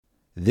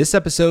This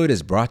episode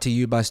is brought to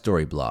you by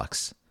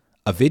Storyblocks,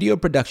 a video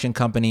production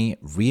company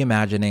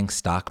reimagining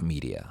stock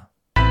media.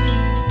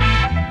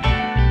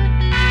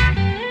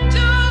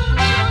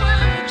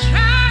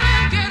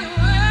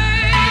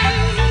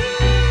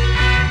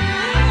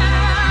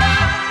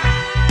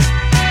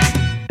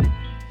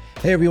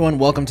 Hey everyone,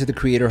 welcome to the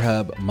Creator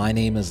Hub. My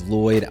name is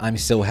Lloyd. I'm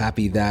so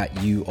happy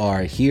that you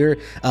are here.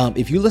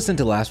 If you listened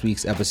to last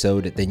week's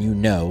episode, then you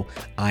know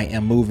I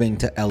am moving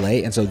to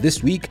LA. And so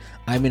this week,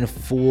 I'm in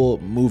full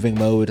moving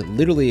mode.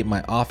 Literally,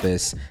 my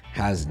office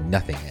has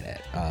nothing in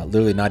it.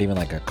 Literally not even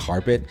like a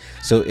carpet.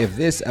 So if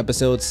this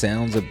episode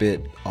sounds a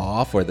bit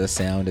off or the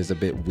sound is a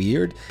bit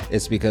weird,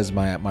 it's because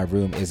my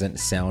room isn't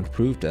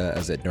soundproofed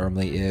as it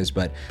normally is.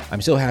 But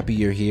I'm so happy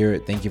you're here.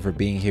 Thank you for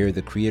being here.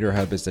 The Creator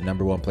Hub is the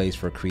number one place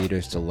for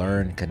creators to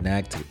learn,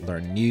 connect,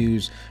 learn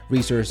news,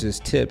 resources,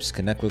 tips,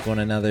 connect with one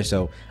another.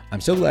 So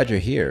I'm so glad you're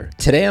here.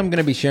 Today, I'm going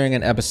to be sharing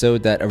an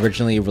episode that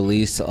originally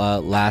released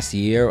last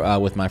year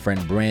with my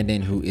friend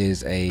Brandon, who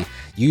is a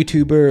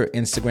YouTuber,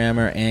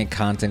 Instagrammer, and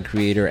content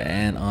creator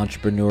and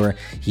entrepreneur.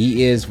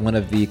 He is one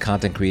of the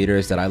content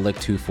creators that I look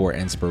to for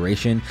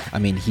inspiration. I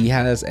mean, he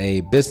has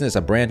a business,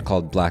 a brand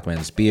called Black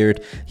Man's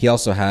Beard. He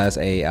also has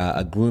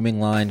a grooming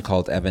line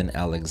called Evan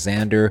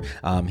Alexander.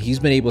 He's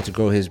been able to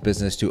grow his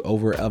business to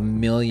over $1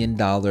 million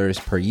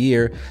per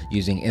year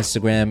using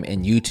Instagram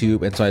and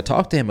YouTube. And so I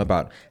talked to him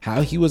about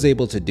how he was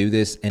able to do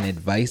this and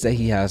advice that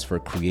he has for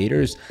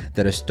creators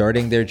that are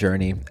starting their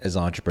journey as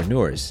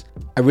entrepreneurs.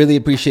 I really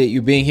appreciate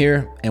you being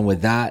here. And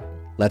with that,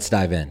 let's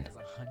dive in.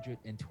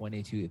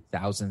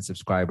 122,000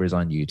 subscribers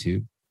on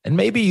YouTube. And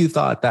maybe you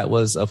thought that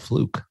was a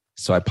fluke.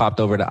 So I popped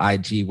over to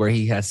IG where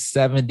he has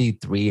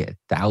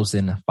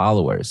 73,000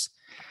 followers.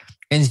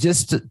 And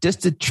just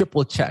to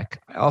triple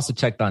check, I also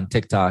checked on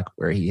TikTok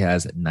where he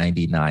has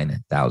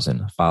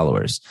 99,000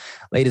 followers.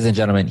 Ladies and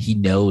gentlemen, he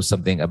knows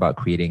something about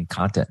creating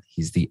content.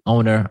 He's the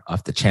owner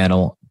of the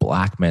channel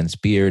Black Man's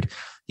Beard.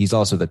 He's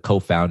also the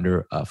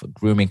co-founder of a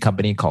grooming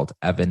company called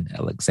Evan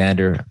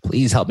Alexander.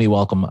 Please help me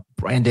welcome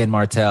Brandon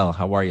Martell.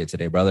 How are you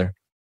today, brother?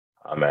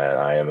 Oh, man,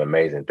 I am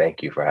amazing.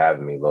 Thank you for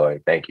having me,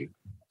 Lloyd. Thank you.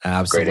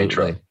 Absolutely.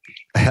 Great intro.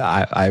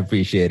 I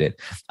appreciate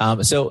it.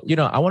 So,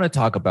 I want to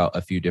talk about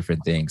a few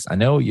different things. I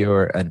know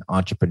you're an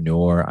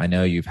entrepreneur. I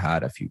know you've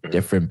had a few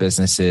different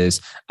businesses,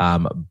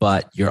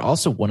 but you're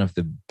also one of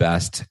the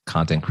best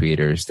content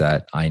creators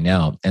that I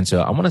know. And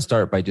so I want to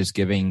start by just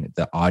giving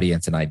the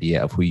audience an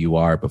idea of who you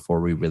are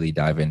before we really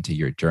dive into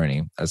your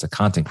journey as a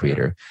content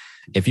creator.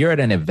 If you're at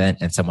an event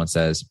and someone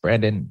says,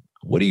 Brandon,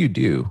 what do you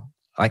do?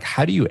 Like,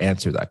 how do you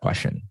answer that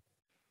question?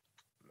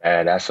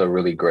 Man, that's a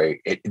really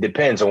great. It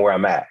depends on where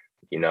I'm at.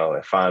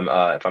 If I'm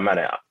at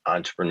an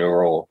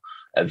entrepreneurial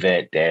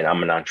event, then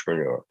I'm an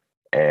entrepreneur,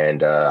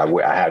 and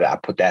I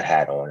put that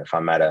hat on. If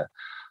I'm at a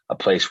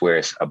place where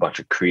it's a bunch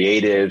of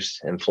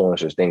creatives,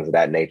 influencers, things of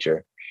that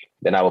nature,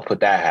 then I will put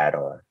that hat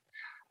on.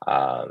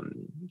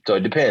 So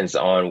it depends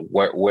on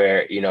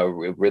where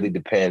it really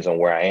depends on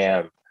where I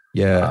am.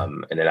 Yeah,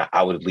 and then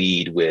I would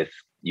lead with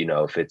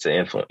if it's an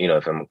influence,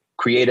 if I'm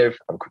creative,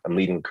 I'm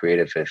leading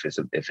creative. If it's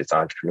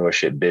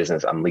entrepreneurship,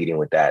 business, I'm leading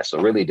with that. So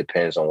it really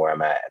depends on where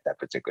I'm at that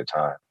particular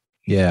time.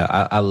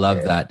 Yeah, I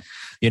love that.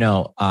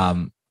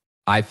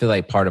 I feel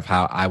like part of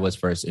how I was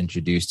first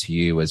introduced to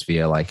you was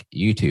via like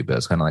YouTube. It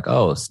was kind of like,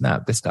 oh,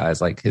 snap, this guy's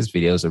like, his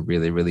videos are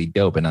really, really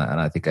dope. And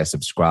I think I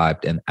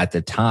subscribed. And at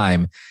the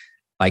time,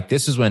 like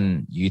this is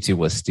when YouTube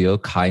was still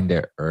kind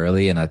of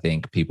early, and I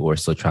think people were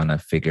still trying to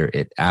figure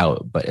it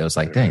out. But it was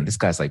like, dang, this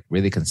guy's like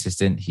really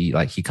consistent. He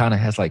kind of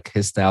has like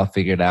his style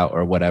figured out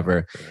or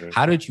whatever.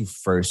 How did you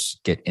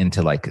first get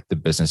into like the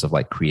business of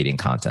like creating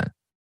content?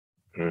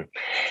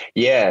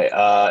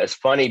 Yeah, it's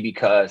funny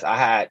because I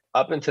had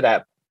up until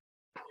that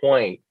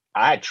point,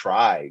 I had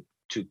tried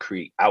to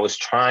create. I was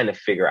trying to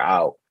figure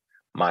out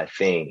my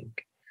thing.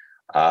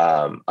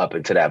 Up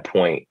until that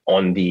point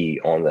on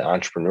the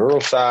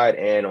entrepreneurial side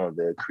and on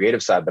the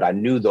creative side, but I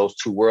knew those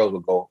two worlds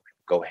would go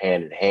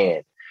hand in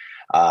hand.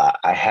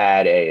 I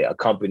had a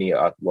company.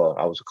 I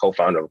was a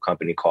co-founder of a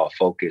company called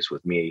Focus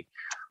with me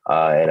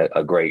and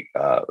a great,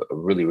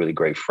 really, really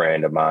great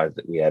friend of mine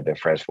that we had been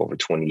friends for over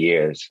 20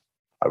 years.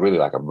 I really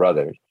like a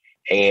brother,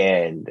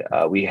 and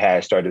we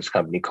had started this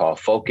company called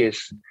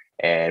Focus,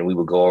 and we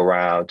would go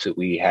around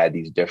we had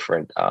these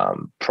different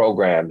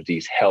programs,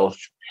 these health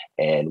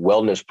and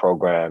wellness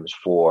programs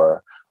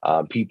for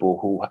people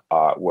who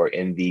were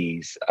in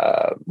these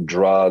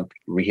drug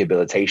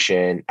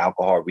rehabilitation,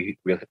 alcohol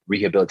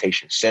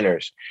rehabilitation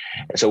centers.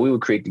 And so we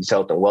would create these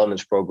health and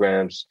wellness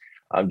programs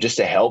just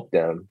to help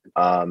them,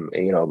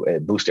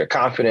 boost their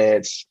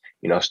confidence,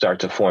 start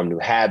to form new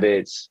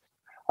habits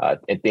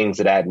and things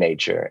of that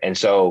nature. And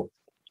so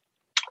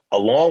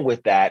along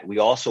with that, we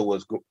also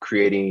was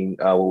creating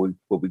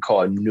what we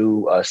call a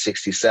new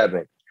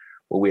 67,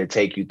 where we'll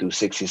take you through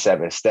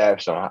 67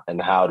 steps on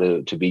how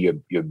to be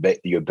your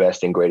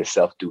best and greatest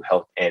self through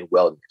health and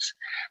wellness.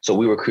 So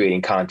we were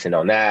creating content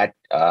on that,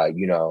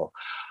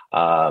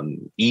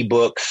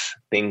 ebooks,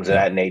 things of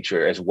that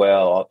nature as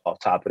well. Off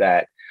top of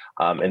that,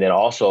 And then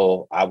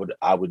also I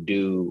would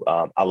do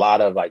a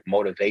lot of like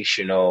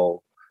motivational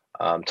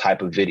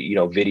type of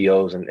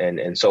videos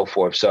and so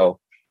forth. So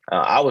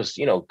I was,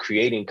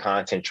 creating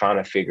content, trying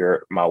to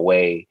figure my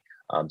way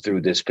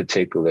through this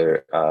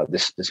particular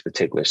this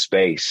particular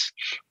space.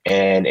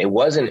 And it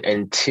wasn't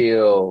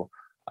until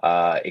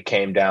it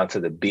came down to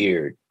the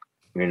beard,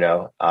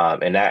 it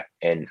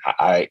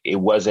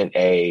wasn't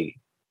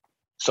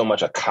so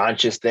much a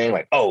conscious thing,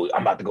 like, oh,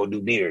 I'm about to go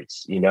do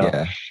beards,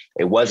 Yeah.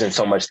 It wasn't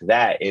so much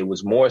that. It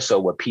was more so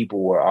what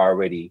people were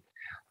already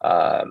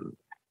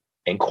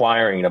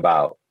inquiring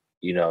about,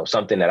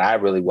 something that I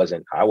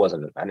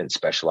didn't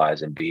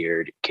specialize in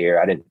beard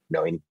care. I didn't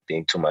know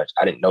anything too much.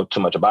 I didn't know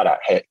too much about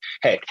it.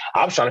 Heck,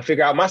 I was trying to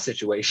figure out my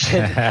situation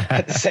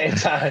at the same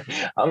time.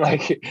 I'm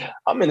like,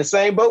 I'm in the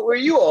same boat where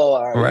you all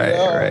are.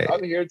 Right.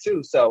 I'm here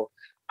too. So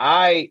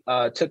I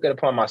took it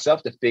upon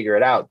myself to figure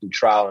it out through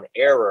trial and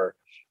error.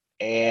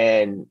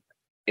 And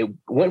it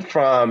went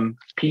from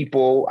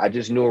people I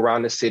just knew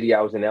around the city. I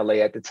was in LA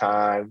at the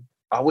time.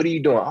 Oh, what are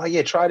you doing? Oh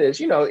yeah, try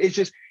this. It's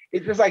just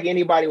like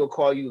anybody would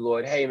call you,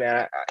 Lloyd. Hey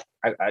man,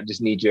 I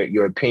just need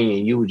your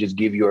opinion. You would just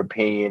give your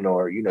opinion,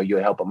 or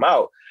you'll help them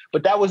out.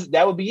 But that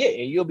would be it,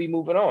 and you'll be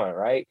moving on,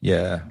 right?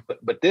 Yeah.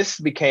 But this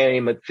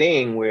became a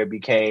thing where it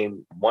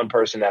became one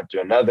person after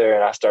another,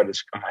 and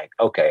I'm like,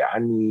 okay, I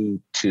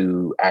need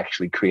to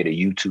actually create a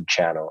YouTube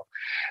channel,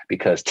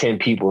 because 10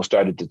 people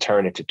started to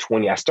turn into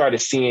 20. I started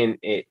seeing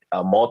it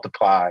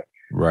multiply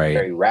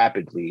very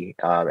rapidly,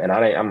 and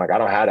I'm like, I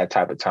don't have that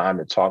type of time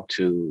to talk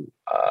to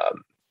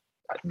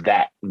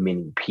that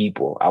many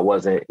people. I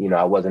wasn't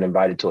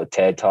invited to a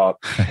TED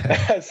Talk.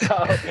 So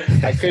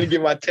I couldn't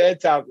get my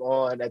TED Talk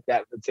on at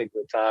that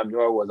particular time,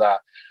 nor was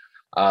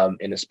I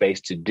in a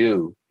space to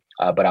do.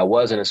 But I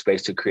was in a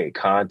space to create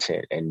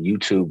content, and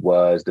YouTube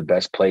was the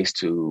best place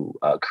to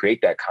create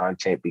that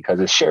content because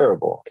it's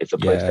shareable. It's a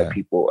place that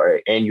people are,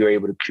 and you're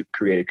able to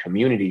create a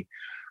community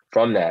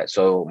from that.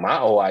 So my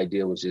whole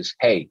idea was just,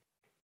 hey,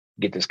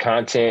 get this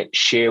content,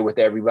 share with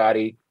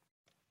everybody.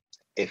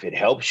 If it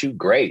helps you,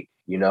 great.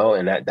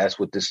 And that's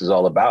what this is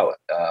all about.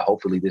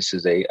 Hopefully this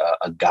is a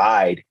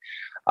guide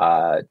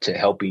to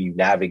helping you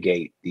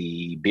navigate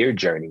the beard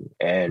journey.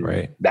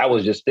 And that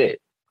was just it.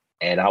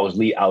 And I was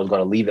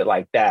going to leave it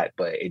like that,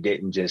 but it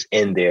didn't just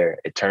end there.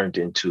 It turned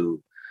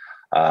into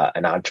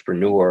an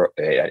entrepreneur,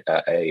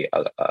 a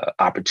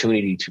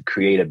opportunity to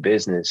create a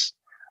business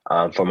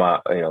for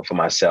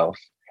myself,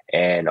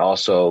 and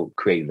also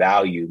create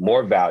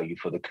more value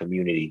for the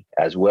community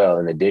as well.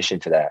 In addition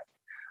to that.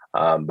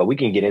 But we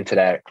can get into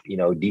that,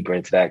 deeper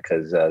into that,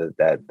 because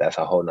that's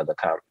a whole nother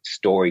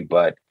story.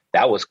 But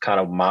that was kind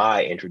of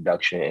my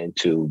introduction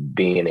into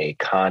being a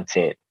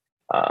content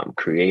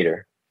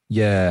creator.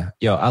 Yeah.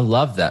 Yo, I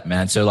love that,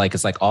 man. So like,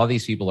 it's like all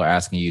these people are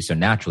asking you. So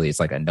naturally, it's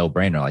like a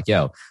no-brainer. Like,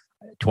 yo,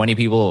 20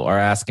 people are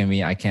asking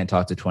me. I can't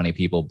talk to 20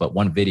 people, but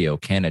one video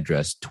can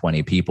address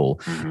 20 people.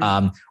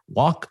 Mm-hmm.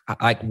 What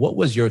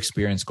was your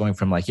experience going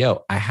from like,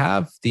 yo, I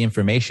have the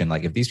information.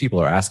 Like if these people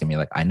are asking me,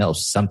 like, I know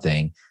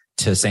something,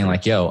 to saying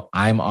like, yo,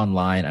 I'm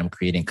online, I'm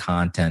creating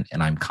content,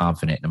 and I'm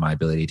confident in my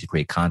ability to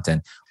create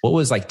content. What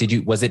was like,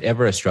 was it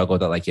ever a struggle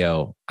that like,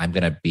 yo, I'm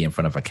going to be in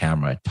front of a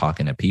camera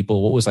talking to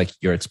people? What was like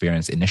your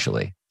experience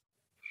initially?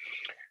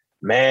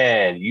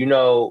 Man, you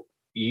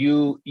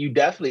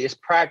definitely, it's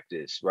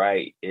practice,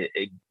 right?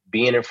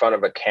 Being in front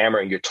of a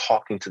camera and you're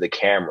talking to the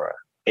camera.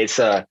 It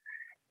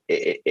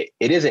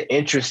is an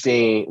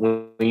interesting,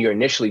 when you're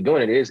initially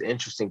doing it, it is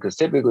interesting because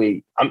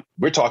typically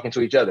we're talking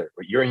to each other.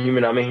 You're a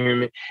human, I'm a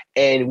human,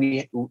 and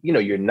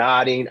you're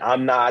nodding,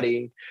 I'm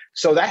nodding.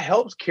 So that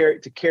helps carry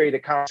the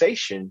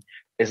conversation.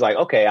 It's like,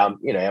 okay, am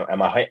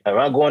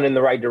I going in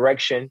the right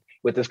direction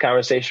with this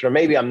conversation, or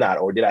maybe I'm not,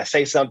 or did I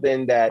say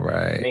something that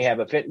may have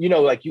offended?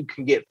 Like you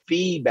can get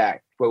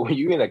feedback, but when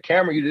you're in a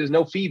camera, there's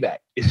no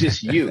feedback. It's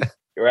just you.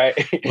 Right.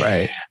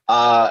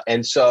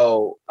 And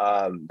so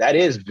that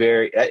is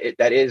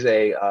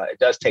it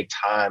does take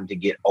time to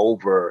get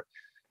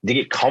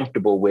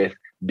comfortable with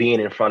being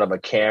in front of a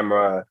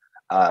camera,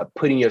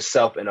 putting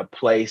yourself in a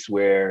place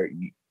where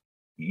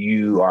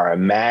you are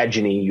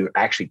imagining you're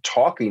actually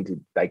talking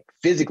to, like,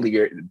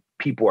 physically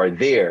people are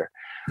there.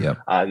 Yeah.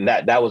 And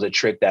that was a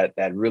trick that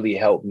really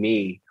helped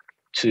me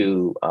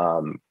to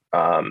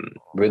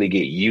really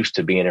get used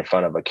to being in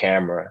front of a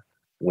camera,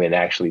 when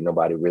actually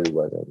nobody really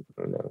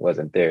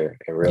wasn't there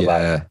in real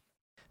life.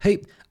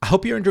 Hey, I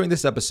hope you're enjoying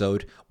this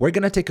episode. We're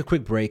going to take a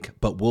quick break,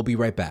 but we'll be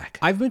right back.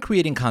 I've been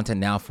creating content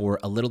now for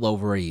a little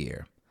over a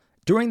year.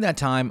 During that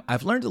time,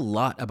 I've learned a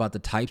lot about the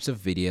types of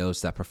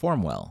videos that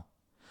perform well.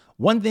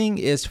 One thing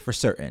is for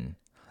certain,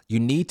 you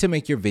need to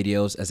make your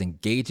videos as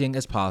engaging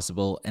as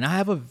possible, and I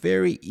have a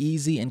very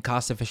easy and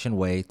cost-efficient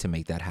way to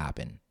make that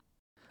happen.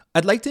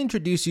 I'd like to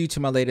introduce you to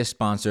my latest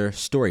sponsor,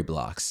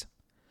 Storyblocks.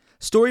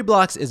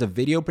 Storyblocks is a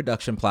video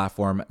production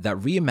platform that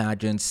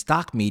reimagines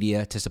stock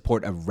media to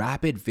support a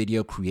rapid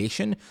video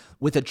creation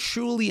with a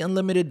truly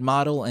unlimited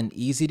model and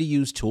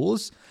easy-to-use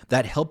tools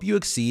that help you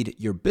exceed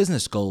your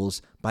business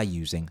goals by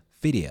using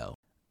video.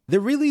 There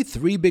are really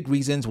 3 big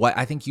reasons why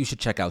I think you should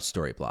check out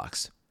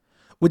Storyblocks.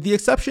 With the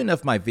exception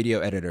of my video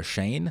editor,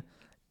 Shane,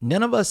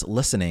 none of us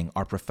listening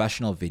are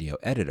professional video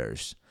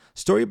editors.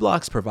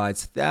 Storyblocks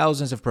provides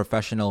thousands of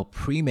professional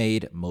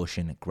pre-made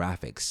motion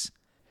graphics.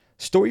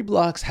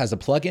 Storyblocks has a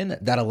plugin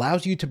that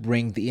allows you to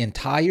bring the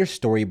entire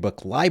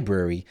storybook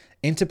library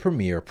into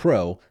Premiere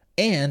Pro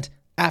and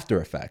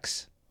After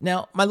Effects.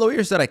 Now, my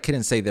lawyer said I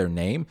couldn't say their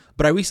name,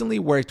 but I recently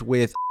worked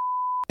with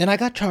and I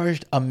got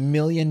charged a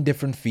million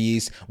different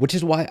fees, which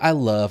is why I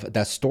love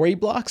that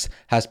Storyblocks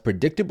has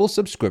predictable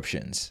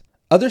subscriptions.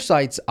 Other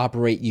sites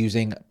operate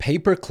using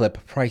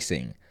pay-per-clip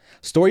pricing.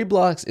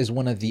 Storyblocks is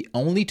one of the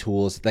only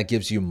tools that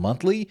gives you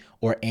monthly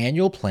or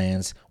annual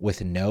plans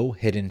with no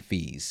hidden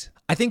fees.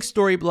 I think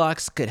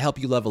Storyblocks could help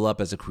you level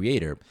up as a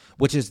creator,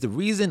 which is the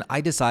reason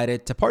I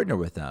decided to partner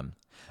with them.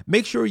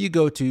 Make sure you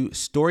go to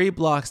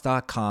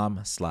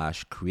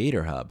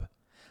storyblocks.com/creatorhub.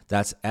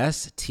 That's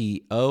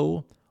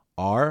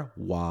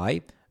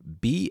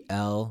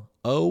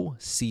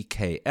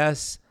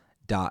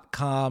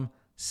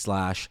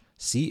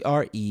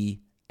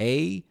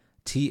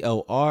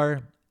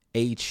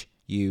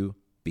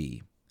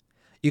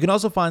You can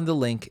also find the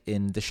link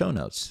in the show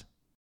notes.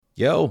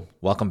 Yo,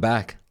 welcome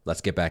back.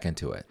 Let's get back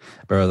into it.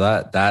 Bro,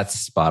 that's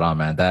spot on,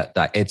 man. That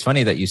it's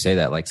funny that you say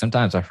that. Like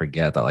sometimes I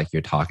forget that like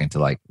you're talking to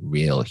like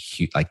real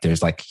like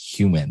there's like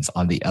humans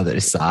on the other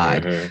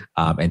side.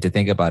 Mm-hmm. And to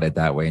think about it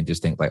that way and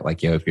just think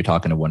like yo, if you're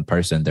talking to one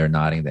person, they're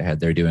nodding their head,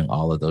 they're doing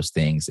all of those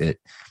things. It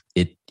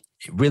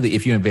really,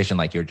 if you envision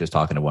like you're just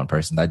talking to one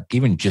person, that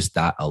even just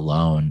that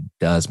alone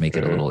does make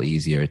it a little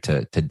easier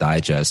to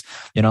digest.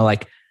 You know,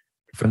 like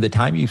from the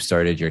time you've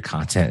started your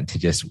content to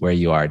just where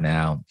you are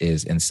now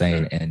is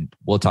insane. And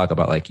we'll talk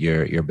about like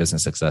your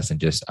business success in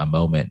just a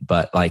moment.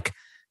 But like,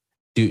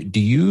 do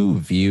you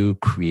view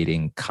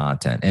creating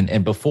content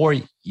and before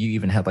you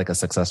even had like a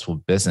successful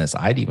business,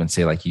 I'd even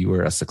say like you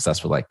were a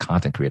successful like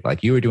content creator.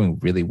 Like you were doing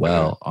really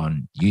well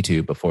on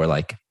YouTube before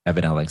like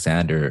Evan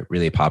Alexander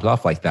really popped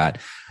off like that.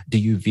 Do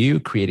you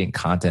view creating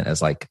content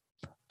as like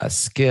a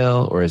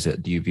skill, or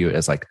do you view it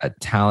as like a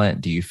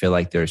talent? Do you feel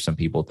like there's some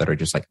people that are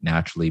just like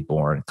naturally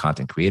born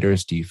content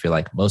creators? Do you feel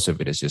like most of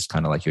it is just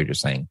kind of like you're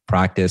just saying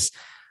practice?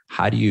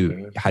 How do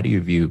you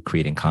view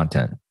creating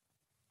content?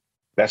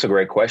 That's a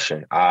great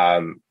question.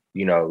 A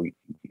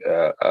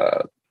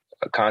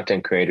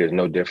content creator is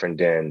no different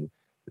than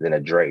a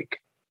Drake,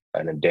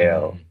 an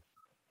Adele.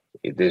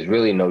 There's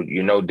really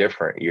you're no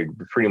different. You're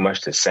pretty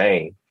much the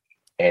same.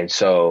 And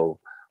so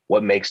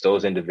what makes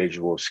those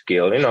individuals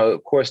skilled?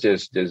 Of course,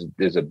 there's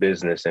a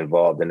business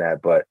involved in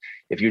that. But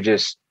if you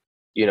just,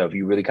 if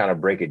you really kind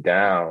of break it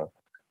down,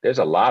 there's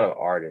a lot of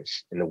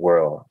artists in the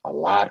world, a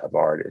lot of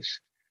artists.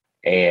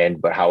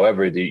 But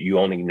however, you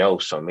only know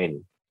so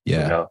many.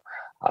 Yeah.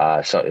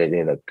 So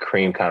then the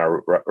cream kind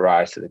of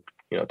rise to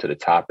the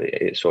top,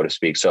 so to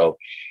speak. So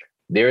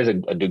there is a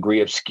degree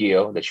of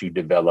skill that you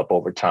develop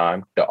over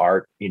time. The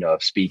art,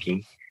 of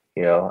speaking,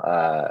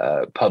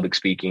 public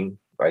speaking.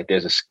 Right.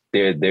 There's a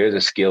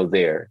skill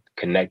there,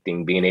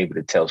 connecting, being able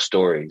to tell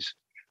stories.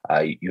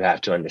 You have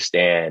to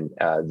understand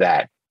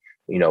that,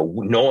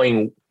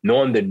 knowing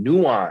the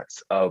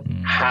nuance of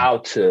how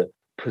to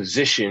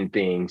position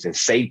things and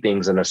say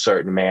things in a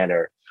certain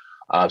manner,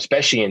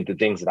 especially in the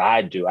things that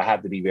I do. I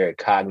have to be very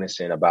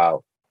cognizant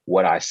about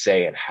what I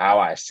say and how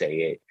I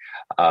say it,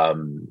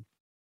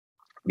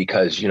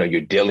 because, you're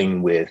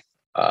dealing with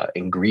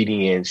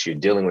ingredients, you're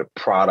dealing with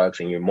products,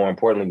 and more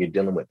importantly, you're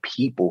dealing with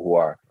people who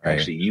are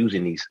actually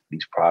using these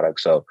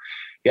products. So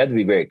you have to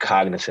be very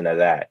cognizant of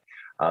that.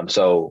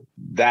 So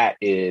that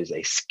is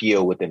a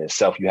skill within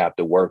itself you have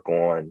to work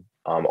on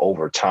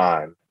over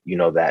time,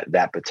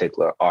 that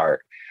particular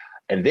art.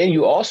 And then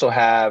you also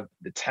have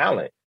the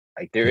talent.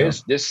 Like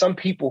there's some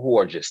people who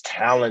are just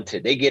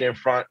talented. They get in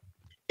front.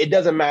 It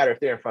doesn't matter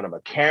if they're in front of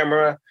a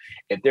camera,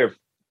 if they're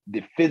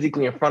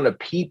physically in front of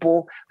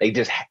people. They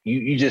just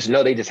you just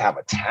know they just have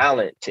a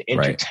talent to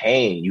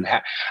entertain.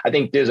 I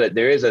think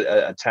there is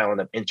a talent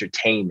of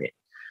entertainment,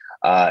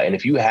 and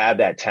if you have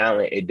that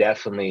talent, it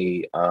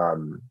definitely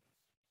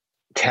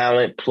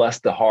talent plus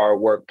the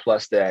hard work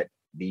plus the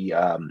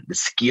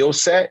skill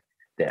set.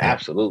 Then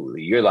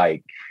absolutely, you're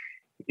like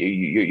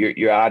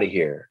you're out of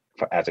here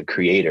as a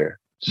creator.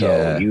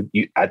 So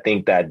I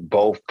think that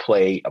both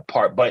play a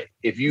part. But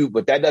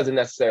that doesn't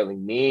necessarily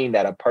mean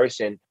that a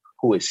person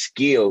who's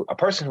skilled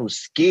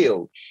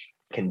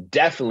can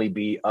definitely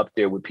be up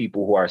there with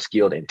people who are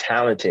skilled and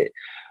talented.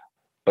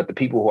 But the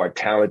people who are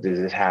talented,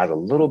 it has a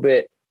little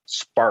bit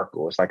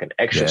sparkle. It's like an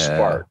extra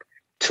spark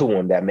to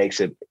them that makes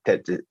it,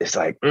 that it's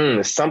like,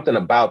 there's something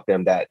about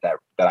them that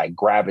I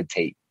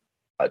gravitate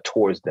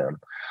towards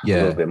them a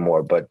little bit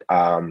more. But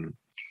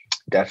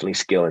definitely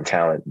skill and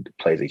talent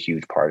plays a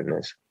huge part in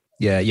this.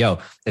 Yeah, yo,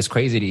 it's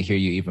crazy to hear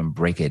you even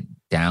break it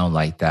down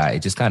like that.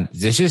 It just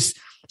there's just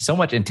so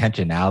much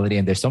intentionality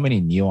and there's so many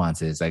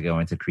nuances that go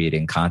into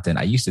creating content.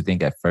 I used to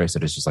think at first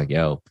that it's just like,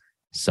 yo,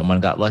 someone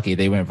got lucky,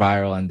 they went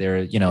viral and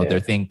their, their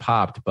thing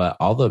popped. But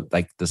all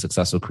the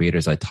successful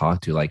creators I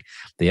talk to, like,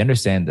 they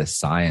understand the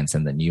science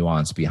and the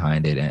nuance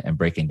behind it, and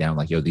breaking down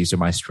like, yo, these are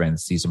my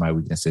strengths, these are my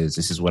weaknesses,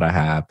 this is what I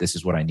have, this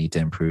is what I need to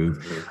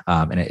improve.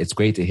 And it's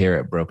great to hear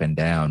it broken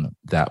down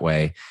that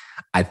way.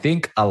 I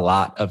think a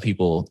lot of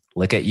people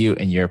look at you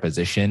in your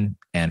position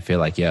and feel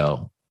like,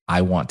 yo,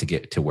 I want to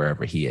get to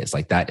wherever he is.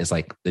 Like, that is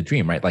like the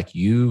dream, right? Like,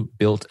 you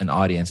built an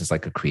audience as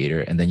like a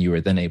creator, and then you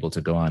were then able to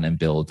go on and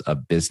build a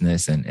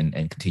business and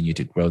continue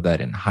to grow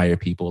that and hire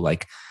people.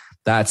 Like,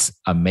 that's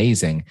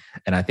amazing.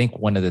 And I think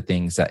one of the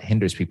things that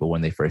hinders people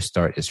when they first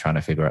start is trying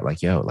to figure out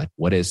like, yo, like,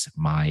 what is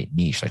my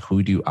niche? Like,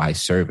 who do I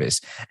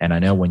service? And I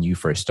know when you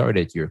first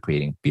started, you're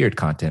creating beard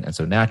content. And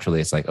so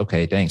naturally it's like,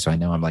 okay, dang. So I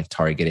know I'm like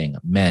targeting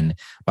men,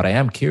 but I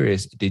am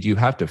curious, did you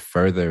have to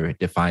further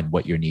define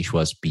what your niche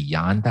was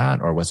beyond that?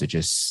 Or was it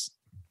just,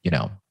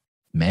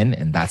 men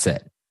and that's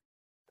it?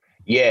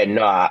 Yeah,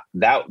 no,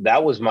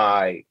 that was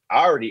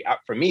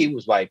for me, it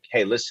was like,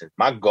 hey, listen,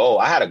 I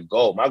had a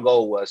goal. My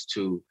goal was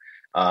to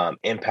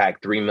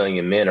impact 3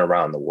 million men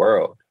around the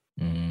world.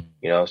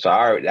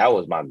 So that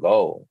was my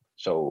goal.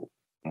 So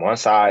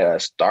once I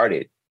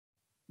started,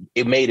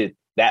 it made it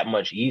that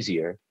much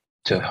easier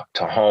to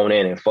hone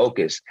in and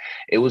focus.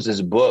 It was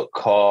this book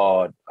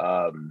called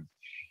The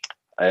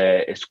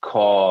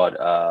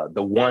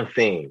One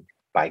Thing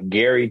by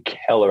Gary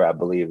Keller, I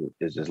believe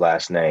is his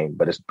last name,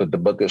 but the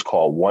book is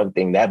called One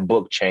Thing. That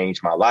book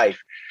changed my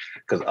life,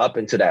 because up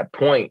until that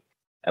point,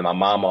 and my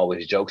mom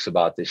always jokes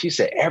about this, she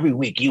said every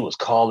week you was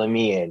calling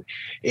me and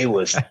it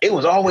was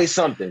always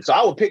something.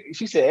 So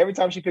she said every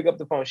time she picked up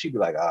the phone, she'd be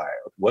like, all right,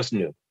 what's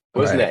new?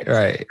 What's next?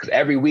 Right. Because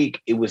every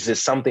week it was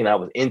just something I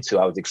was into,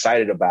 I was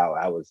excited about.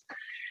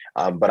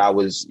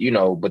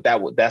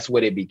 That's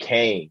what it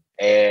became.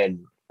 And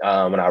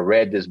when I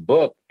read this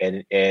book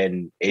and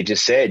it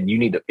just said,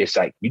 you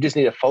just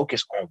need to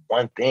focus on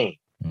one thing.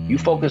 You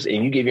focus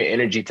and you give your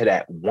energy to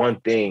that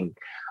one thing,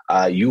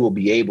 you will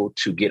be able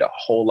to get a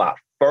whole lot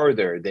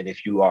further than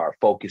if you are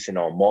focusing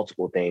on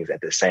multiple things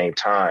at the same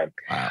time.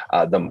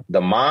 Wow.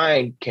 The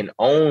mind can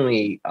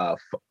only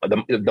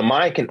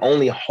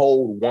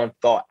hold one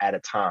thought at a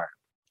time.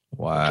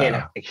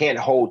 Wow. It can't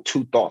hold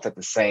two thoughts at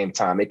the same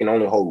time. It can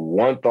only hold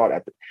one thought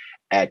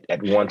at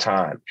one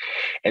time.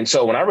 And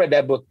so when I read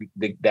that book,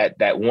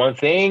 that one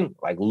thing,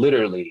 like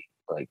literally,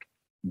 like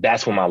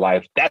that's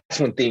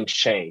when things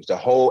changed.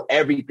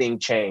 Everything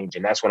changed.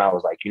 And that's when I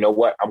was like, you know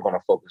what? I'm going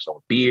to focus on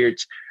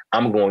beards. I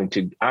want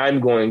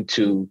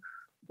to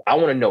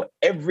know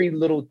every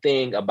little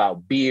thing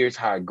about beards,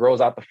 how it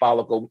grows out the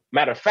follicle.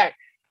 Matter of fact,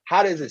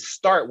 how does it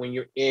start when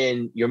you're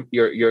in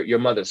your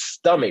mother's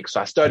stomach?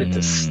 So I started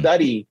to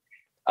study.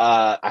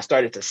 I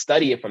started to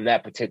study it from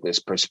that particular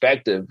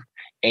perspective,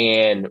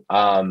 and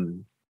I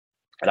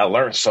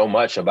learned so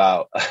much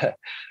about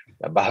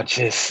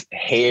just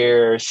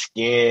hair,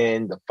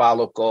 skin, the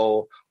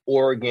follicle,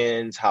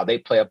 organs, how they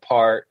play a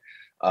part,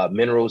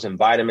 minerals and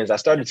vitamins. I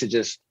started to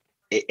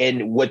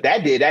and what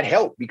that did, that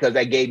helped because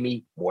that gave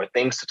me more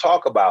things to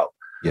talk about.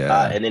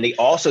 Yeah. And then they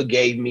also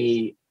gave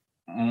me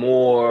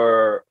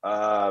more,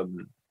 I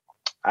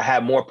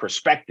had more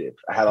perspective.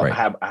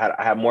 I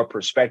had more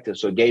perspective.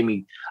 So it gave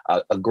me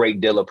a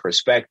great deal of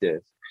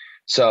perspective.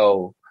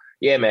 So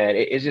yeah, man,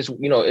 it's just,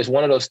 it's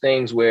one of those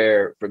things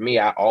where for me,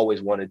 I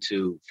always wanted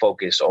to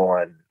focus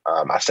on,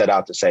 I set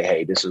out to say,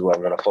 hey, this is what I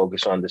want to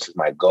focus on. This is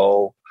my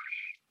goal.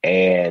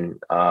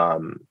 And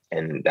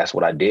that's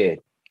what I did.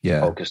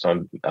 Yeah. Focused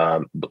on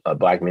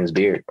Black men's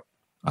beard.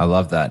 I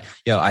love that.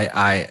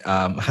 I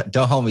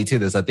don't hold me to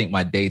this. I think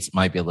my dates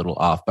might be a little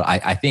off, but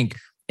I think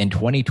in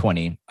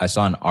 2020, I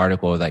saw an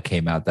article that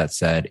came out that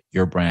said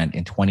your brand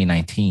in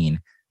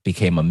 2019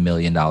 became $1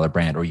 million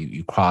brand, or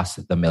you crossed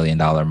the $1 million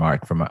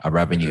mark from a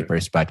revenue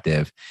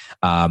perspective,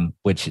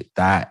 which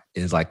that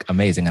is like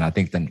amazing. And I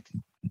think the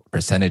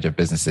percentage of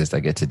businesses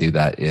that get to do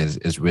that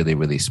is really,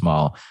 really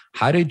small.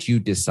 How did you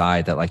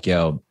decide that like,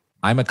 yo,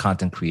 I'm a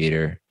content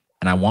creator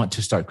and I want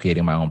to start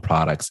creating my own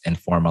products and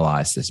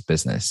formalize this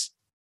business?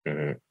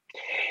 Mm-hmm.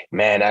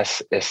 Man,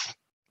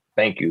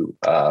 thank you.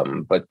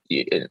 But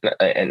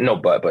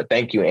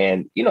thank you.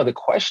 And the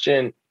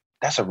question,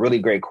 that's a really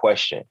great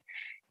question,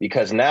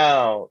 because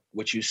now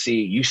what you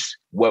see,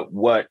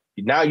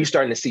 now you're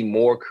starting to see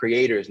more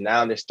creators.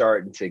 Now they're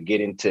starting to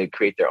get into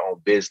create their own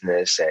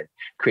business and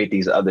create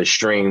these other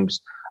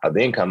streams of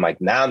income.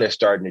 Like now they're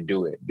starting to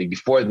do it. But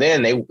before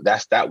then,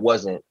 that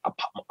wasn't a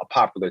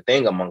popular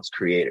thing amongst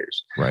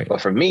creators. Right.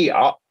 But for me,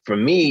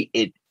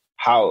 it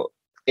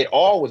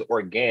all was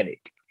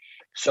organic.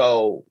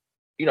 So,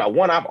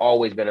 I've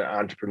always been an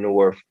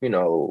entrepreneur,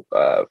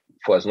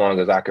 for as long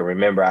as I can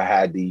remember. I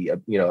had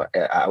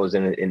I was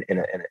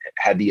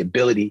had the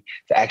ability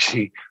to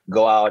actually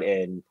go out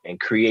and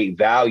create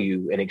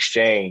value in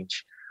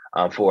exchange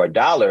for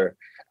 $1.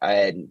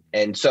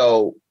 And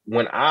so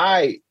when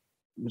I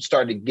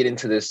started to get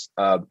into this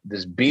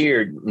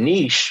beard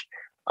niche,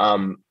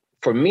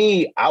 for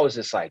me, I was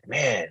just like,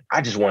 man,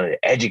 I just wanted to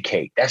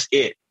educate. That's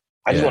it.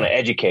 I just want to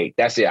educate.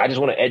 That's it. I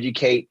just want to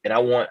educate, and I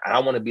want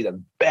to be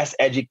the best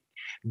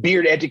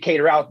beard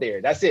educator out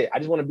there. That's it. I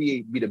just want to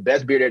be the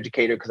best beard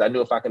educator, because I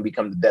know if I can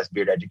become the best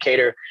beard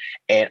educator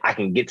and I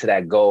can get to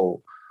that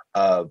goal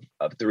of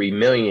 3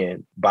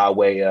 million by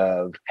way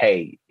of,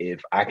 hey,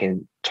 if I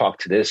can talk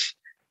to this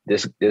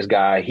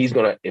guy, he's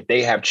gonna, if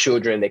they have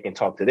children, they can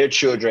talk to their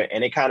children,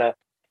 and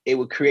it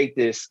would create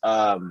this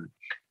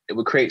it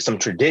would create some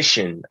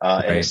tradition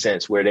in a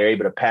sense where they're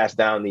able to pass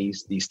down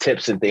these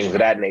tips and things of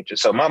that nature.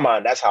 So in my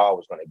mind, that's how I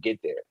was going to get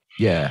there.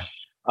 Yeah.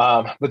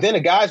 But then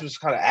the guys was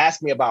kind of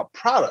asking me about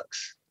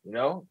products,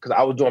 because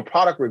I was doing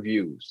product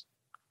reviews,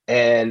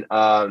 and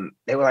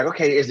they were like,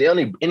 okay, is there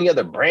any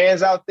other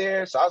brands out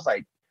there? So I was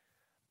like,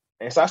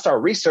 and so I started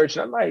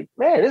researching. I'm like,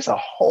 man, there's a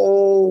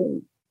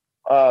whole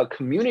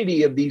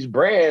community of these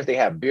brands. They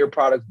have beard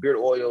products, beard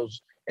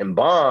oils, and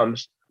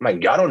balms. I'm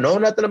like, y'all don't know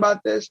nothing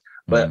about this?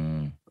 But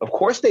of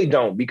course they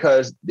don't,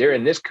 because they're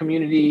in this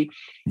community.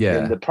 Yeah.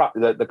 And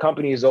the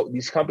companies,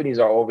 these companies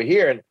are over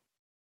here.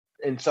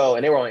 And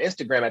they were on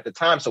Instagram at the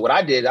time. So what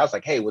I did, I was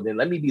like, hey, well then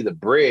let me be the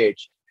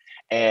bridge.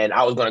 And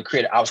I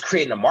was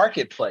creating a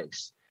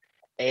marketplace.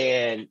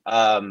 And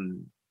I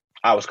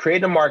was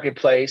creating a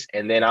marketplace.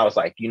 And then I was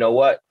like, you know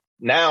what?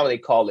 Now they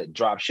call it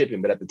drop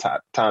shipping, but at the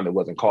time it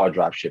wasn't called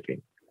drop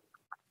shipping.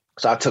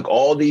 So I took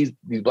all these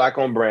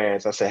Black-owned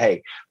brands. I said,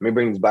 hey, let me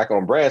bring these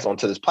Black-owned brands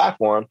onto this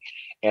platform,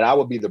 and I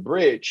will be the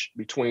bridge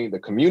between the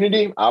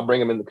community. I'll bring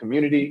them in the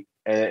community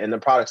and the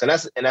products. And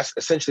that's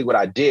essentially what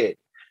I did.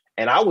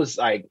 And I was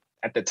like,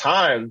 at the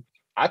time,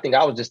 I think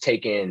I was just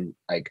taking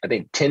 10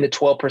 to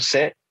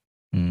 12%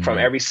 from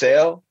every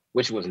sale,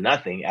 which was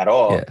nothing at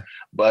all. Yeah.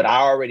 But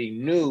I already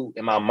knew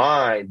in my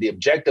mind, the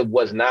objective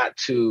was not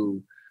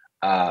to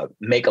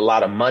make a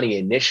lot of money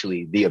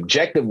initially. The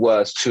objective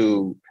was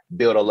to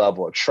build a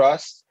level of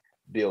trust,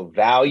 build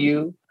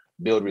value,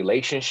 build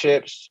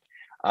relationships,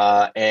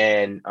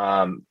 and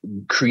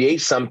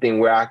create something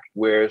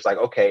where it's like,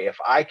 okay,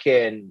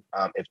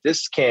 if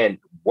this can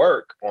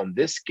work on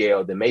this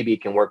scale, then maybe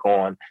it can work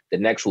on the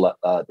next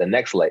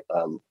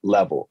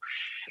level.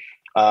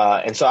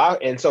 And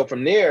so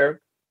from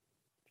there,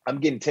 I'm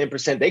getting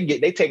 10%.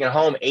 They taking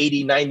home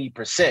 80,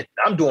 90%.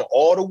 I'm doing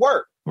all the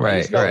work.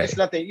 Right. It's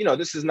nothing,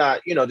 this is not,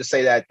 to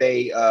say that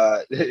they,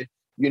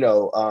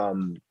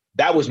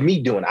 that was me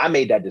doing. I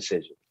made that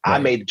decision. Right. I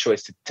made the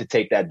choice to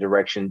take that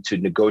direction, to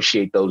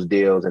negotiate those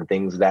deals and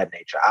things of that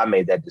nature. I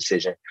made that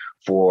decision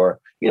for,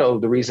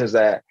 the reasons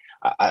that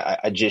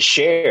I just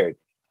shared.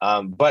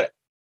 But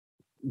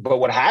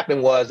what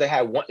happened was they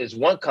had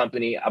one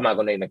company, I'm not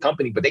going to name the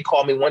company, but they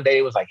called me one day.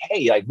 It was like,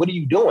 hey, what are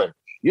you doing?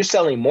 You're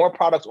selling more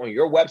products on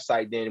your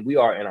website than we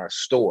are in our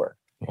store.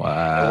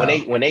 Wow.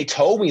 And when they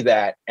told me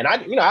that, and I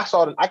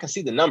can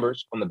see the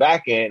numbers on the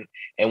back end.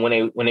 And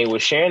when they were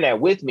sharing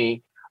that with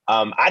me,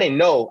 I didn't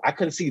know, I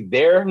couldn't see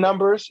their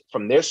numbers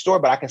from their store,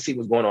 but I can see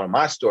what's going on in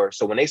my store.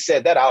 So when they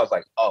said that, I was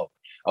like, oh,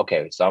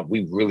 okay. So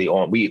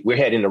we're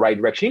heading in the right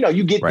direction.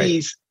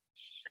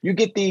 You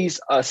get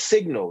these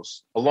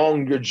signals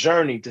along your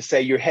journey to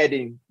say you're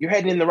heading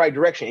in the right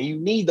direction, and you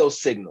need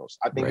those signals.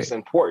 I think it's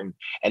important.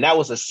 And that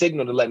was a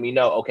signal to let me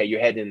know, okay, you're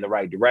heading in the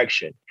right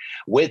direction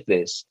with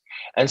this.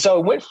 And so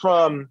it went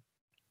from,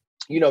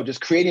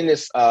 just creating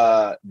this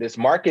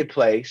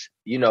marketplace,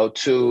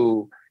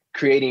 to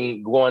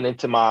going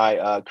into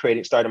my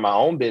starting my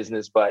own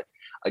business. But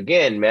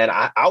again, man,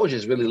 I was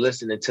just really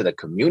listening to the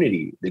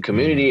community. The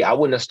community, I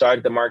wouldn't have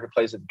started the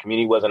marketplace if the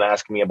community wasn't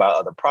asking me about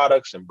other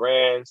products and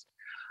brands.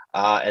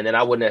 And then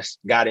I wouldn't have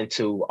got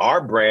into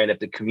our brand if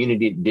the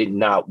community did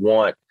not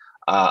want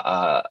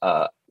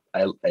a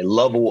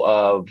level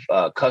of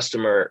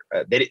customer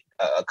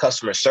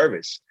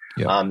service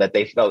that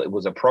they felt it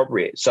was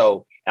appropriate.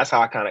 So that's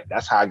how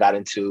I got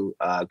into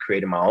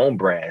creating my own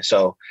brand.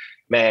 So,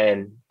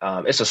 man,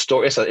 it's a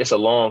story. It's a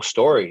long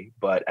story,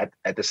 but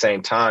at the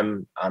same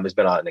time, it's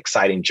been an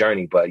exciting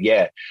journey. But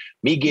yeah,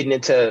 me getting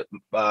into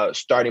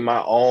starting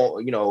my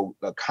own,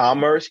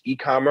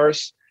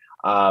 e-commerce.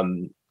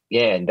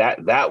 Yeah, and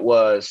that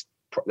was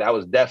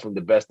definitely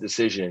the best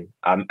decision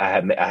I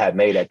had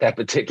made at that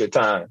particular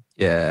time.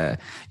 Yeah.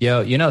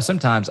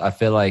 Sometimes I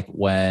feel like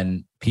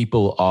when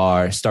people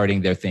are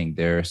starting their thing,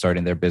 they're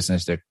starting their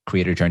business, their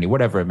creator journey,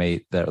 whatever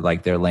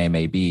their lane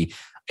may be,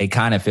 it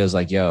kind of feels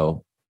like,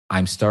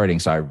 I'm starting,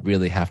 so I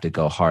really have to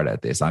go hard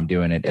at this. I'm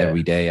doing it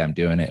every day. I'm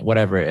doing it,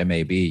 whatever it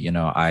may be.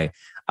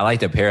 I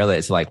like to parallel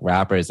it to like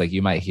rappers. Like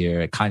you might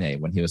hear Kanye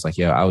when he was like,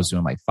 I was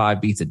doing like 5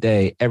 beats a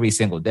day, every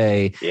single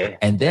day. Yeah.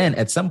 And then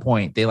at some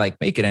point they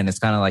like make it. And it's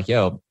kind of like,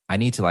 I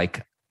need to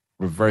like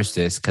reverse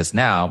this, because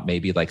now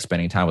maybe like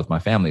spending time with my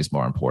family is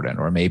more important,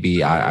 or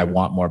maybe I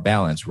want more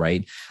balance.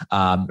 Right.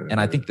 And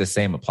I think the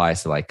same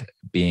applies to like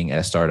being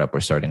a startup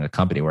or starting a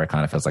company, where it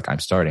kind of feels like I'm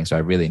starting. So I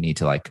really need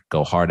to like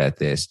go hard at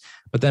this.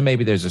 But then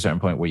maybe there's a certain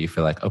point where you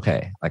feel like,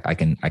 okay, like I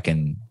can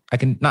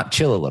not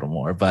chill a little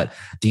more. But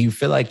do you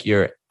feel like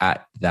you're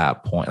at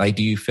that point? Like,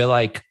 do you feel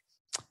like,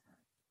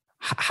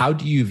 how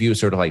do you view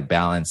sort of like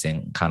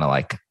balancing kind of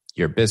like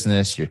your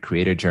business, your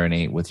creator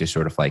journey with your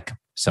sort of like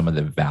some of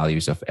the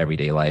values of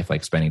everyday life,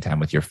 like spending time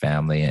with your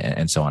family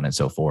and so on and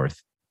so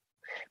forth?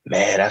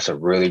 Man, that's a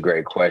really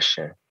great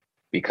question.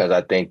 because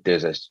I think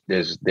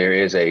there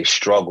is a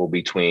struggle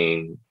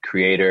between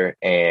creator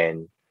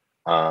and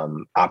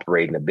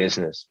operating a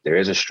business. There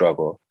is a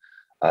struggle.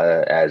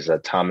 As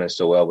Thomas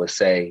Sowell would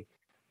say,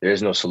 there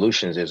is no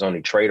solutions. There's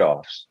only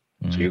trade-offs.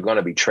 So you're going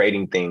to be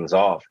trading things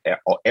off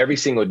every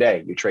single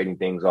day. You're trading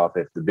things off.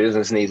 If the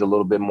business needs a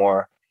little bit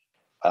more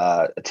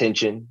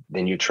attention,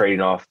 then you're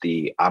trading off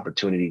the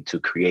opportunity to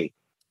create,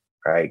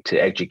 right? To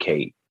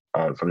educate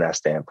from that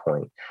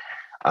standpoint.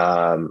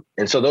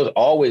 And so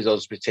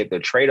those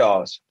particular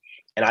trade-offs.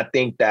 And I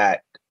think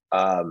that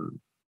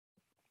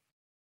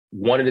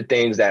one of the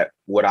things that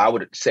what I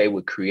would say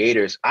with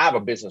creators, I have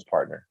a business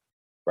partner,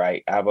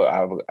 right? I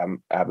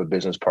have a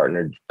business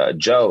partner,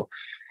 Joe,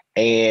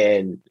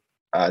 and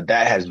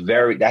that has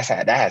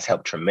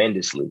helped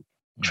tremendously.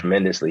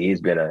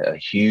 He's been a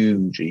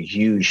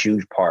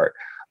huge part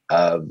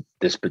of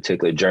this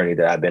particular journey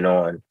that I've been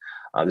on,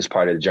 this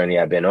part of the journey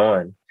I've been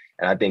on.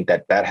 And I think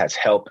that has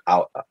helped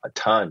out a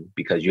ton,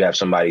 because you have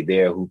somebody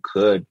there who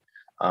could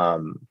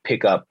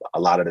pick up a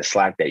lot of the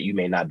slack that you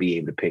may not be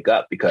able to pick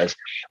up. Because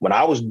when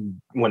I was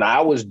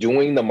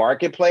doing the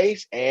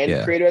marketplace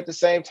and creator at the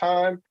same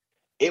time,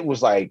 it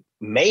was like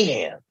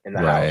mayhem in the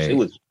house. It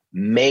was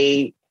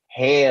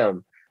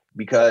mayhem,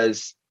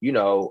 because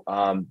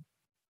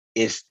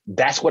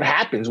that's what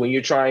happens when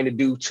you're trying to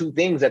do two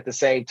things at the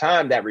same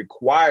time. That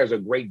requires a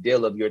great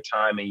deal of your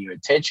time and your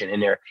attention,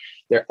 and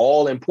they're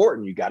all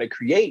important. You got to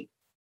create,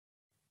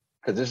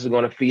 because this is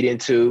going to feed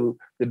into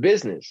the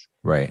business,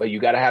 right? But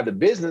you got to have the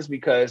business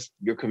because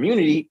your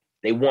community,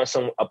 they want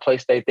a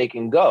place that they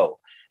can go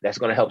that's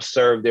going to help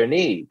serve their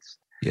needs.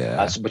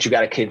 But you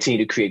got to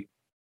continue to create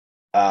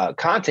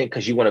content,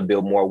 because you want to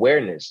build more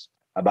awareness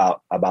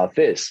about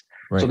this.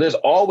 Right. So there's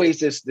always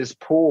this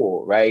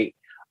pull, right?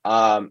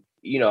 And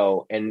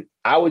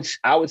I would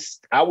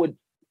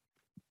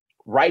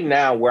right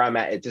now, where I'm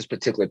at this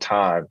particular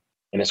time,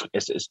 and it's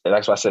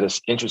that's why I said it's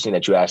interesting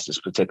that you asked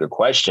this particular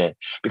question,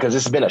 because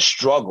it's been a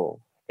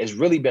struggle. It's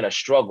really been a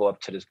struggle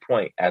up to this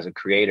point as a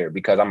creator,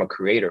 because I'm a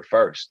creator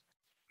first.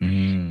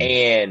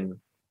 And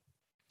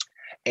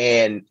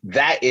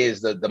that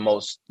is the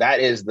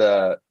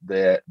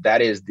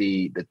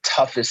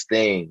toughest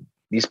thing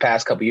these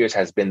past couple of years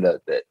has been the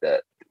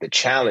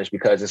challenge,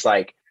 because it's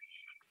like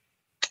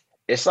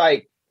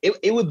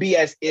it would be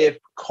as if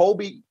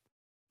Kobe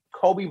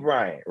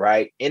Bryant,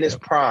 right, in his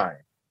prime,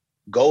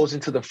 goes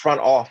into the front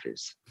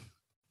office,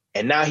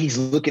 and now he's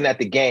looking at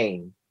the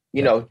game.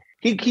 He's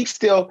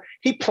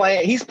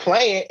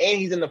playing and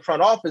he's in the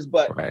front office,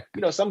 but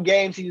some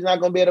games he's not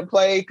going to be able to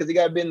play because he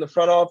got to be in the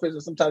front office,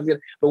 or sometimes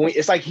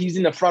it's like he's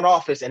in the front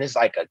office and it's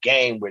like a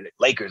game where the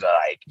Lakers are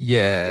like,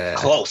 it's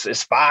close.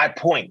 It's 5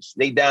 points.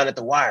 They down at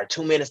the wire,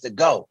 2 minutes to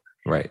go.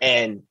 Right.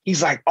 And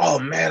he's like, oh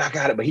man, I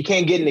got it. But he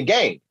can't get in the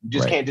game. You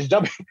just can't just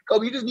jump.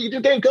 Kobe, you just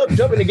can't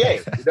jump in the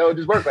game. It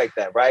just work like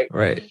that. Right.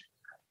 Right.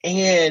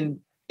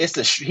 And it's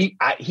he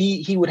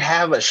would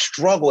have a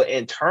struggle,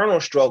 internal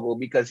struggle,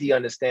 because he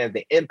understands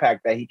the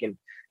impact that he can,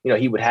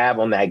 he would have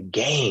on that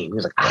game.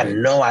 He's like, I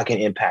know I can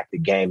impact the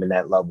game in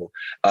that level,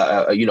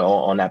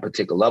 on that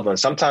particular level. And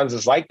sometimes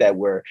it's like that,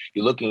 where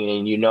you're looking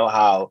and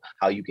how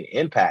you can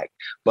impact,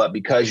 but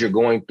because you're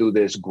going through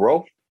this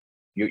growth,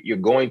 you're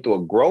going through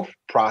a growth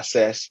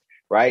process,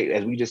 right?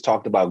 As we just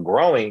talked about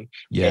growing,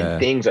 and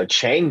things are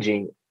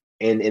changing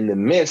in the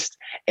midst,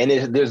 and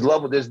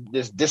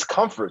there's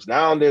discomforts.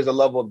 Now there's a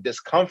level of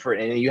discomfort,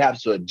 and you have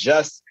to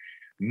adjust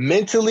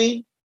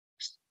mentally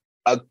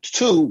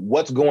to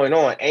what's going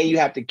on, and you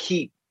have to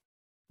keep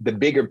the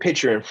bigger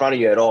picture in front of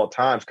you at all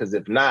times, because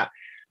if not,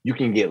 you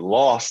can get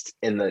lost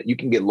in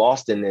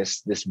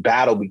this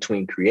battle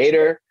between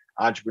creator,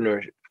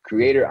 entrepreneurship,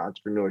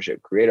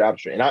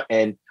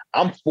 and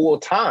I'm full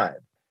time,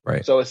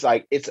 right? So it's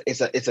like the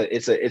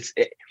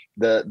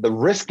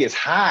risk is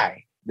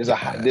high.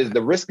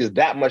 The risk is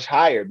that much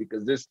higher,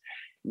 because this,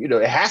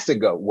 it has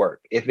to work.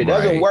 If it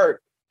doesn't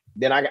work,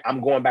 then I'm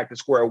going back to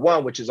square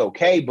one, which is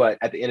okay. But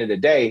at the end of the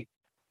day,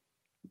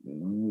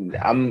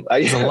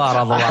 there's a lot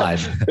on the line.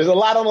 There's a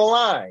lot on the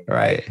line,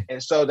 right?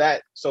 And so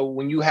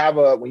when you have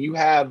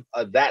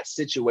that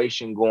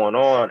situation going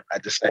on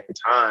at the same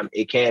time,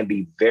 it can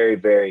be very,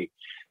 very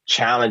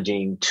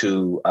challenging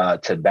to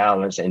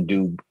balance and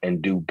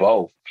do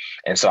both.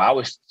 And so I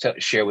would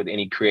share with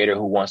any creator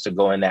who wants to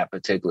go in that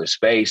particular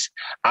space,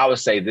 I would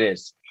say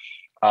this: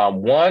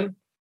 one,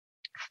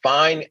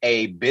 find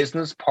a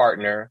business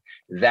partner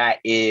that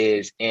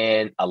is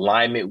in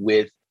alignment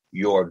with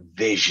your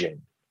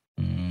vision.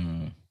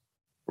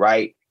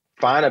 Right?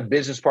 Find a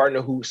business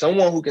partner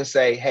someone who can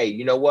say, hey,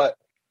 you know what?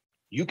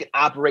 You can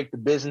operate the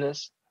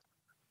business.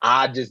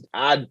 I'll be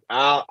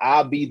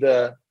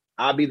the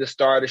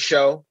star of the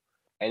show.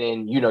 And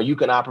then, you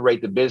can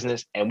operate the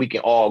business and we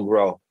can all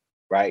grow,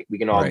 right? We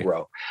can all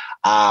grow.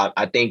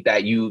 I think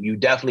that you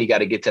definitely got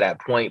to get to that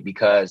point,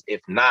 because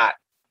if not,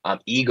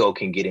 ego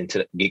can get in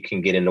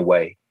the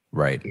way.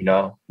 Right.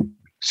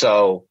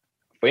 So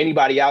for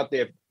anybody out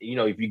there,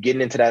 if you're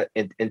getting into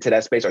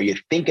that space, or you're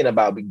thinking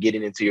about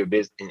getting into a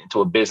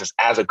business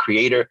as a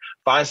creator,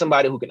 find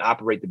somebody who can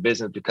operate the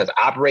business, because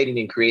operating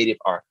and creative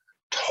are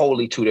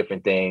totally two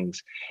different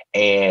things.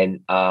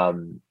 And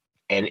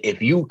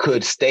if you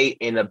could stay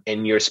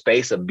in your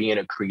space of being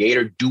a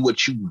creator, do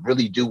what you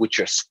really do, what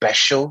you're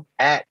special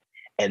at,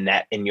 and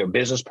your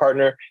business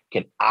partner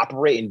can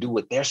operate and do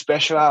what they're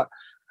special at.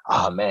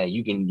 Oh man,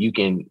 you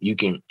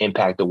can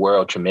impact the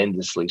world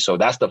tremendously. So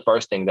that's the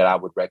first thing that I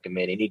would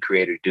recommend any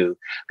creator do,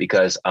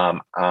 because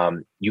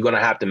you're gonna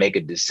have to make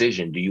a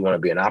decision. Do you want to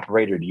be an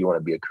operator? Or do you want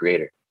to be a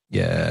creator?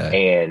 Yeah.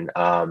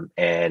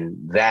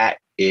 And that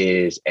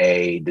is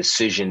a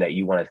decision that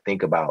you want to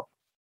think about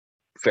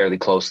fairly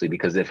closely,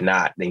 because if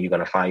not, then you're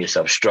going to find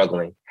yourself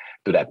struggling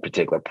through that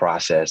particular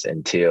process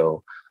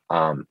until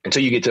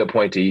you get to a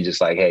point where you're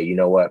just like, hey, you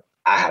know what?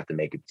 I have to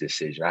make a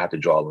decision. I have to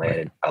draw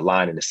a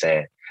line in the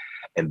sand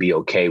and be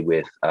okay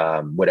with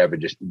whatever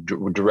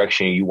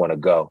direction you want to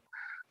go.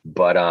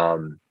 But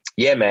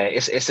yeah, man,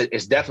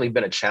 it's definitely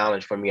been a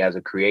challenge for me as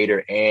a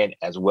creator and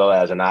as well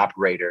as an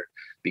operator,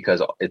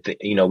 because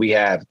we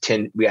have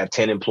 10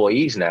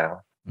 employees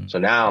now. So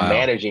now I'm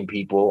managing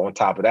people on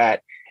top of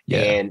that. Yeah.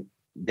 And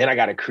then I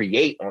got to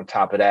create on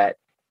top of that.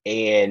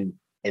 And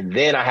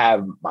then I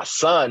have my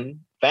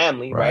son,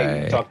 family,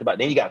 right? We talked about,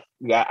 then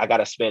I got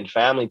to spend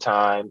family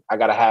time. I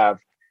got to have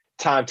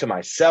time to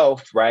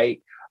myself,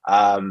 right?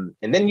 And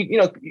then,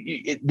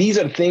 these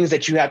are things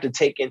that you have to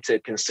take into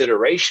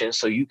consideration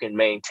so you can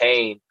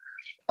maintain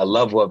a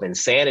level of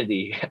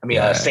sanity,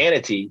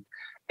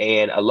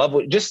 and a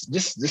level, just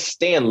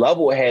staying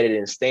level headed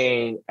and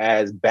staying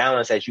as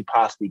balanced as you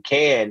possibly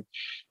can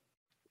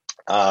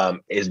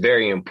is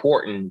very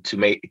important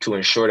to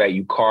ensure that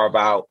you carve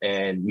out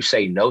and you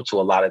say no to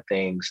a lot of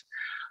things,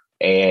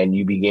 and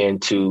you begin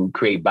to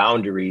create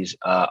boundaries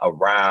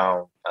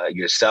around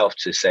yourself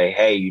to say,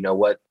 hey, you know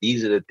what?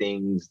 These are the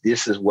things.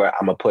 This is where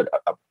I'm gonna put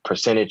a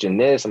percentage in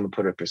this. I'm gonna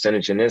put a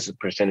percentage in this, a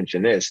percentage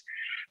in this,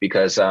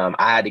 because I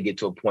had to get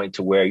to a point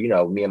to where,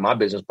 me and my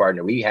business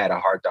partner, we had a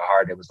heart to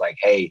heart. It was like,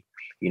 hey,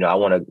 I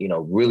want to,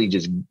 really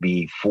just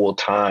be full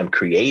time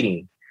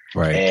creating.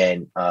 Right.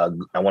 And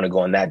I want to go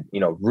on that,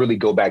 really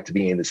go back to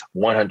being this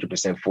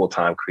 100% full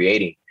time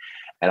creating.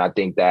 And I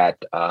think that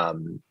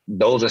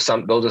those are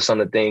some of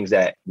the things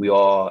that we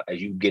all,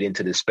 as you get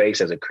into this space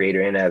as a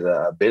creator and as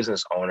a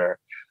business owner,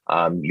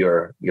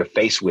 you're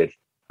faced with.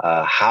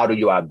 How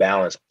do I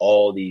balance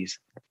all these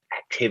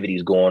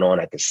activities going on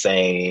at the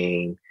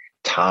same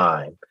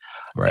time?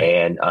 Right.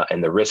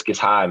 And the risk is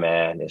high,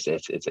 man. It's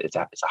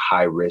a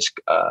high risk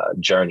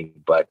journey,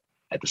 but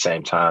at the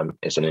same time,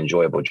 it's an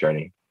enjoyable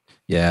journey.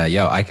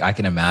 Yeah, I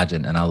can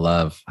imagine. And I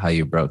love how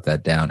you broke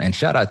that down. And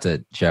shout out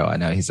to Joe. I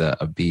know he's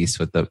a beast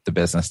with the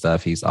business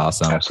stuff. He's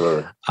awesome.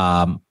 Absolutely.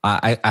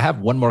 I have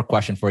one more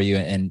question for you.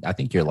 And I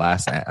think your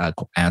last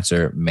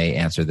answer may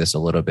answer this a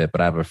little bit,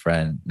 but I have a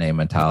friend named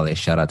Mentali,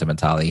 shout out to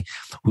Mentali,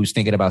 who's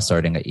thinking about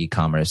starting an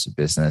e-commerce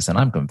business. And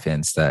I'm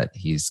convinced that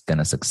he's going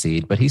to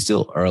succeed, but he's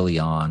still early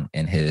on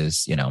in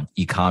his,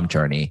 e-com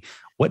journey.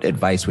 What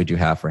advice would you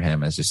have for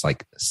him as just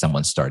like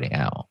someone starting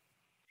out?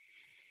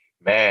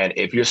 Man,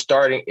 if you're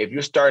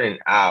starting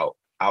out,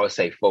 I would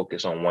say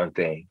focus on one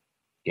thing,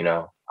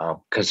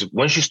 because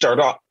once you start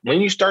off,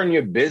 when you start in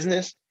your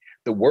business,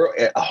 the world,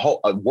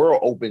 a world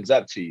opens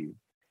up to you,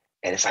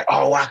 and it's like,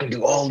 oh, I can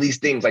do all these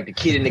things, like the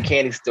kid in the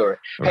candy store.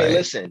 Right. Hey,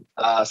 listen,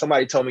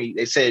 somebody told me,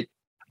 they said,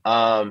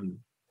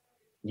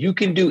 you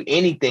can do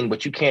anything,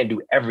 but you can't do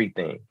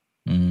everything.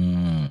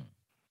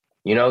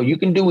 You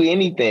can do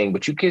anything,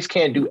 but you just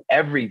can't do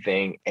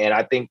everything. And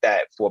I think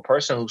that for a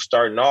person who's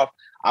starting off,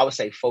 I would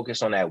say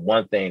focus on that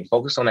one thing,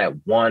 focus on that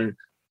one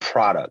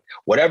product,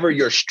 whatever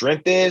your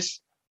strength is,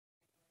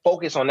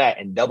 focus on that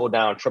and double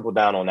down, triple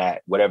down on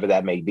that, whatever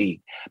that may be,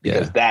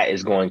 because that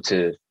is going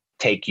to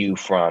take you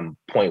from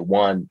point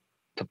 1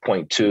 to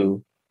point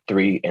 2,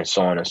 3, and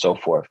so on and so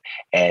forth.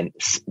 And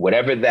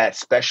whatever that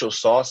special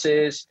sauce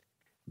is,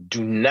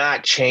 do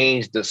not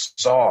change the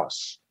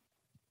sauce.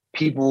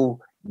 People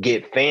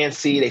get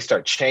fancy, they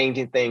start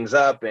changing things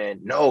up,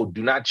 and no,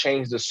 do not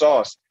change the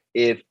sauce.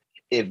 If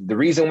the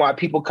reason why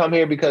people come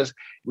here because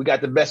we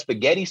got the best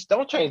spaghetti,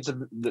 don't change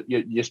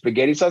your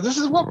spaghetti sauce. This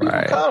is what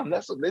people come.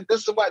 This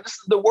is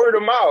the word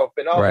of mouth.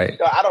 And all, I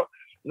don't.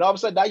 And all of a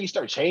sudden now you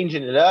start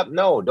changing it up.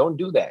 No, don't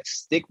do that.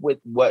 Stick with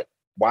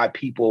why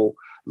people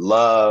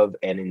love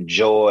and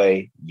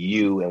enjoy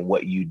you and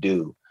what you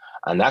do.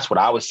 And that's what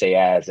I would say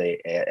as a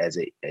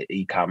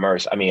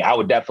e-commerce. I mean, I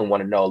would definitely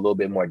want to know a little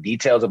bit more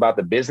details about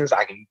the business.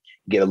 I can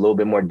get a little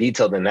bit more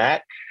detail than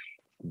that.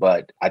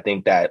 But I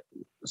think that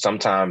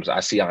sometimes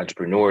I see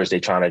entrepreneurs, they're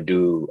trying to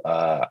do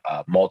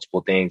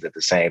multiple things at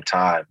the same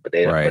time. But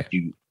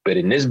but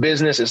in this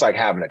business, it's like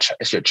having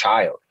it's your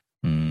child.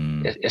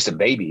 It's a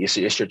baby. It's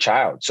your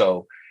child.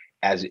 So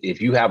if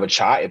you have a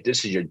child, if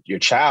this is your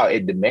child,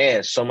 it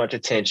demands so much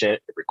attention.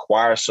 It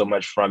requires so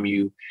much from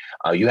you.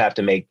 You have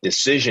to make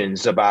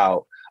decisions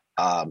about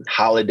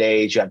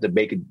holidays. You have to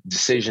make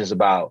decisions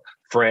about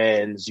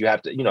friends. You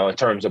have to, in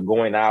terms of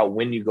going out,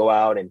 when you go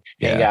out and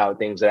hang out,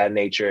 things of that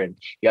nature. And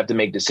you have to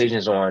make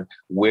decisions on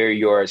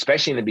where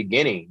especially in the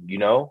beginning,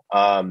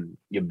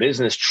 your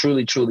business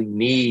truly, truly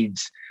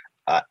needs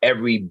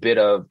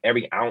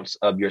every ounce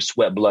of your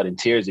sweat, blood, and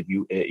tears, if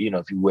you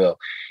will.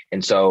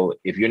 And so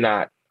if you're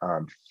not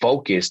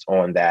focused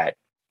on that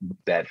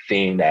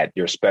thing, that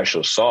your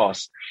special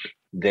sauce,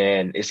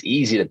 then it's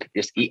easy to,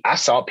 I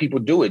saw people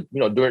do it,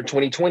 during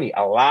 2020.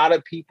 A lot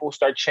of people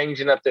start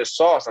changing up their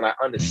sauce, and I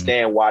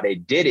understand why they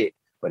did it.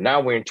 But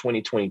now we're in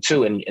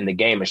 2022 and the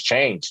game has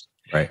changed.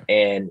 Right.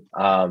 And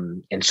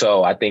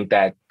so I think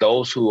that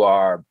those who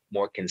are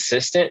more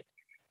consistent,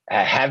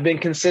 have been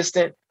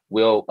consistent,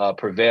 will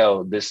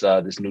prevail this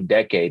new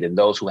decade. And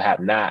those who have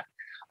not,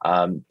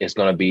 it's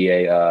going to be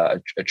a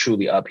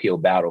truly uphill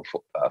battle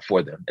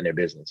for them in their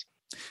business.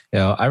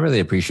 I really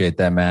appreciate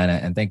that, man.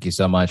 And thank you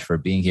so much for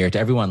being here. To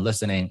everyone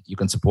listening, you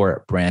can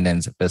support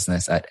Brandon's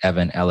business at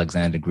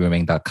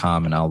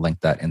evanalexandergrooming.com, and I'll link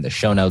that in the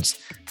show notes.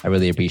 I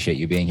really appreciate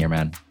you being here,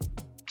 man.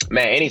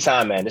 Man,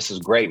 anytime, man. This is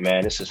great,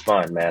 man. This is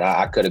fun, man.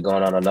 I could have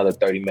gone on another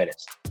 30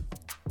 minutes.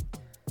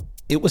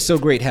 It was so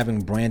great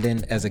having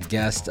Brandon as a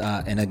guest.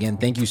 And again,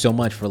 thank you so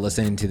much for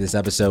listening to this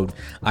episode.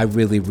 I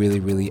really, really,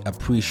 really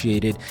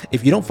appreciate it.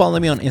 If you don't follow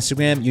me on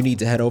Instagram, you need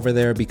to head over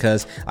there,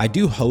 because I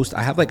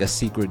have like a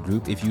secret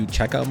group. If you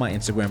check out my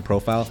Instagram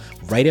profile,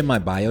 right in my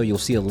bio, you'll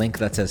see a link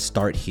that says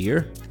start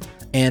here.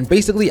 And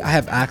basically, I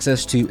have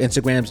access to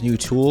Instagram's new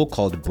tool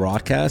called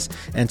Broadcast.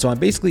 And so I'm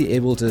basically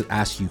able to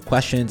ask you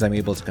questions. I'm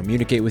able to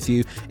communicate with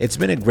you. It's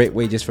been a great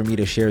way just for me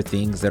to share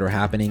things that are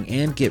happening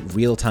and get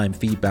real-time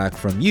feedback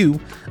from you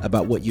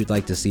about what you'd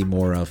like to see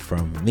more of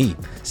from me.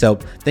 So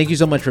thank you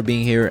so much for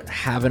being here.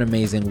 Have an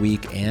amazing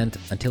week. And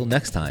until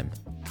next time,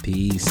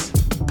 peace.